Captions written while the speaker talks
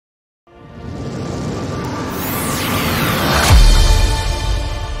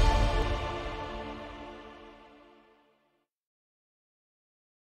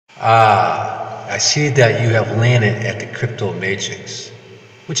Ah, I see that you have landed at the crypto matrix,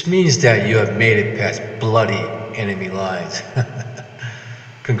 which means that you have made it past bloody enemy lines.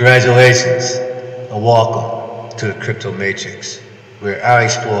 Congratulations and welcome to the crypto matrix, where I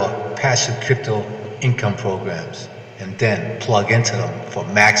explore passive crypto income programs and then plug into them for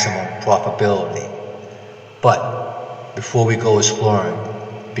maximum profitability. But before we go exploring,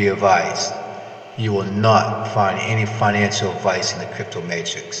 be advised, you will not find any financial advice in the crypto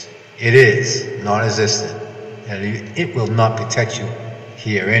matrix. It is non-existent, and it will not protect you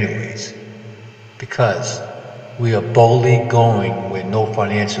here anyways, because we are boldly going where no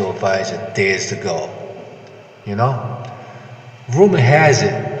financial advisor dares to go. You know, rumor has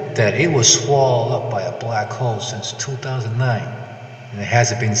it that it was swallowed up by a black hole since 2009, and it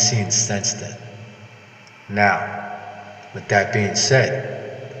hasn't been seen since then. Now, with that being said,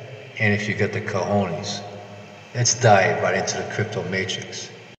 and if you get the cojones, let's dive right into the crypto matrix.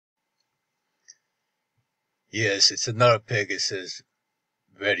 Yes, it's another Pegasus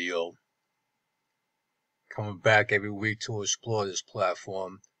video. Coming back every week to explore this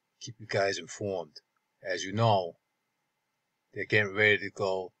platform, keep you guys informed. As you know, they're getting ready to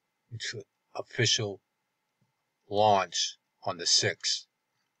go into official launch on the 6th.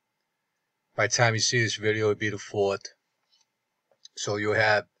 By the time you see this video, it'll be the 4th. So you'll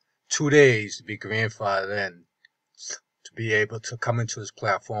have 2 days to be grandfathered in to be able to come into this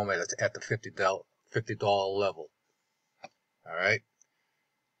platform at the $50 level. Alright?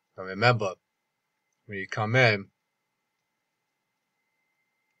 Now remember, when you come in,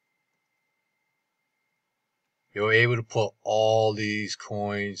 you're able to put all these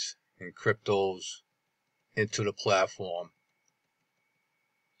coins and cryptos into the platform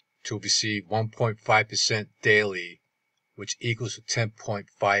to receive 1.5% daily, which equals to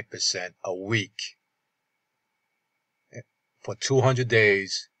 10.5% a week for 200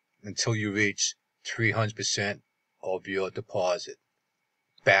 days until you reach 300% of your deposit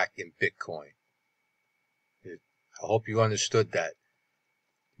back in Bitcoin. I hope you understood that.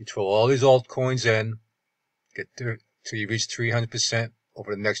 You throw all these altcoins in, get there till you reach 300%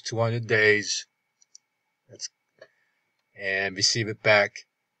 over the next 200 days, and receive it back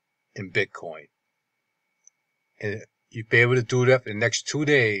in Bitcoin. And you'll be able to do that for the next 2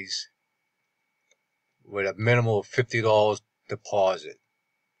 days with a minimum of $50 deposit.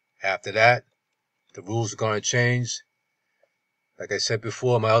 After that, the rules are going to change. Like I said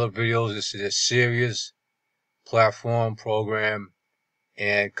before in my other videos, this is a serious platform program,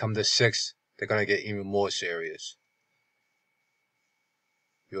 and come the 6th, they're going to get even more serious.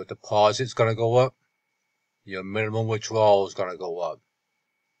 Your deposit's going to go up. Your minimum withdrawal is going to go up.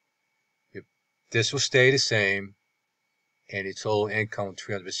 This will stay the same, and your total income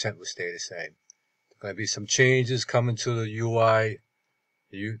 300% will stay the same. There's going to be some changes coming to the UI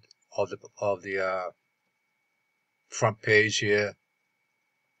of the front page here.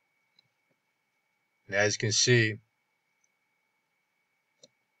 And as you can see,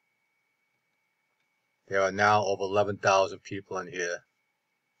 there are now over 11,000 people in here.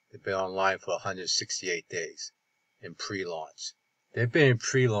 They've been online for 168 days in pre-launch. They've been in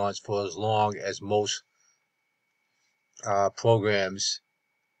pre-launch for as long as most programs'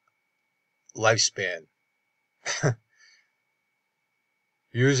 lifespan.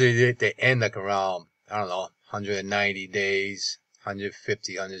 Usually they end like around, I don't know, 190 days,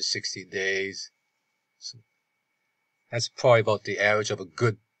 150, 160 days. So that's probably about the average of a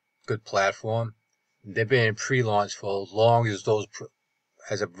good platform. They've been in pre-launch for as long as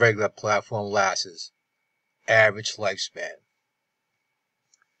a regular platform lasts. Average lifespan.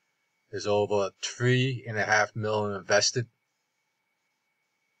 There's over 3.5 million invested.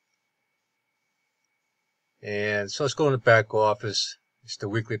 And so let's go in the back office. It's the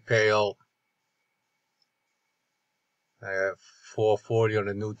weekly payout. I have $4.40 on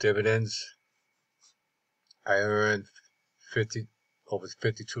the new dividends. I earned over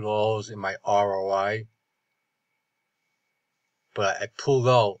 $52 in my ROI. But I pulled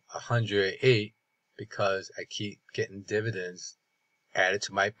out 108 because I keep getting dividends added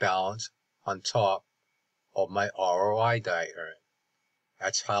to my balance on top of my ROI that I earn.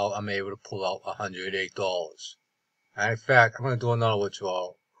 That's how I'm able to pull out $108. And in fact, I'm going to do another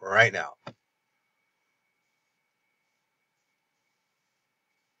withdrawal right now.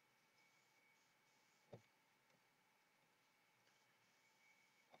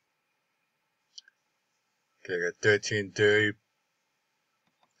 Okay, I got 1330 to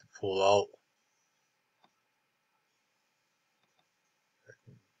pull out.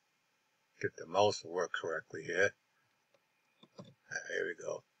 Get the mouse to work correctly here. There we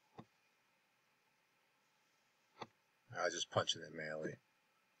go. I was just punching it manually.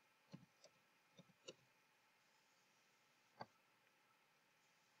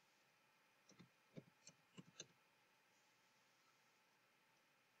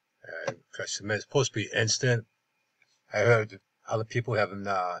 Press submit. It's supposed to be instant. I heard other people having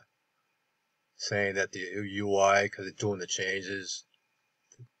saying that the UI, because they're doing the changes,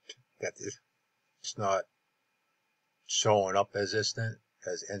 that it's not showing up as instant,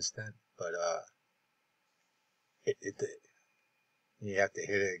 but you have to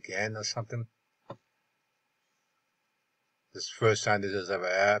hit it again or something. This is the first time this has ever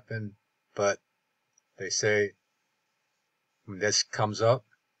happened, but they say when this comes up,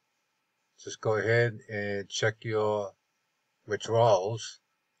 just go ahead and check your withdrawals.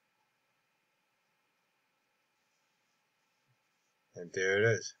 And there it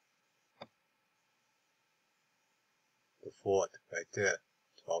is. The fourth, right there.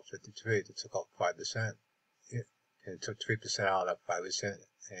 1253. They took out 5%. Yeah. And took 3% out of 5%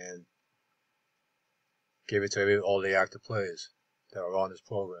 and gave it to all the active players that are on this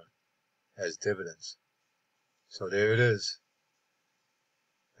program as dividends. So there it is.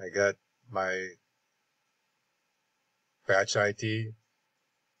 I got my batch ID.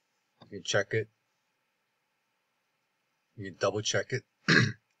 You can check it. You can double check it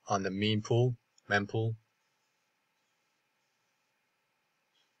on the mempool.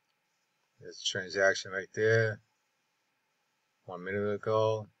 There's a transaction right there. 1 minute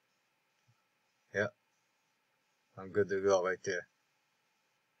ago. Yep. I'm good to go right there.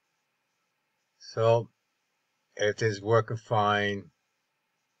 So, everything's working fine.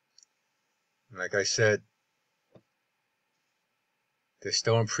 Like I said, they're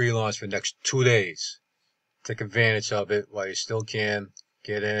still in pre-launch for the next 2 days. Take advantage of it while you still can.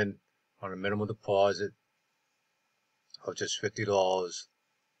 Get in on a minimal deposit of just $50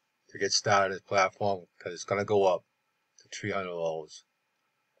 to get started on this platform, because it's going to go up to $300.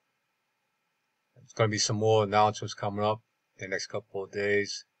 There's going to be some more announcements coming up in the next couple of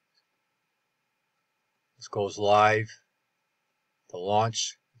days. This goes live.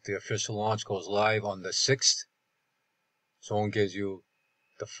 The official launch goes live on the 6th. Someone gives you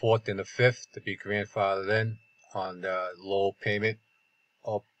the 4th and the 5th to be grandfathered in on the low payment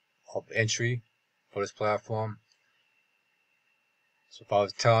of entry for this platform. So if I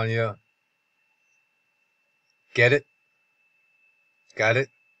was telling you, get it? Got it?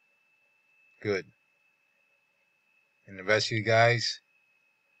 Good. And the rest of you guys,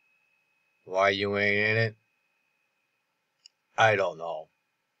 why you ain't in it? I don't know.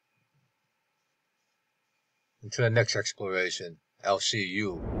 Until the next exploration, I'll see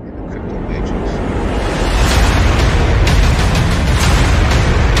you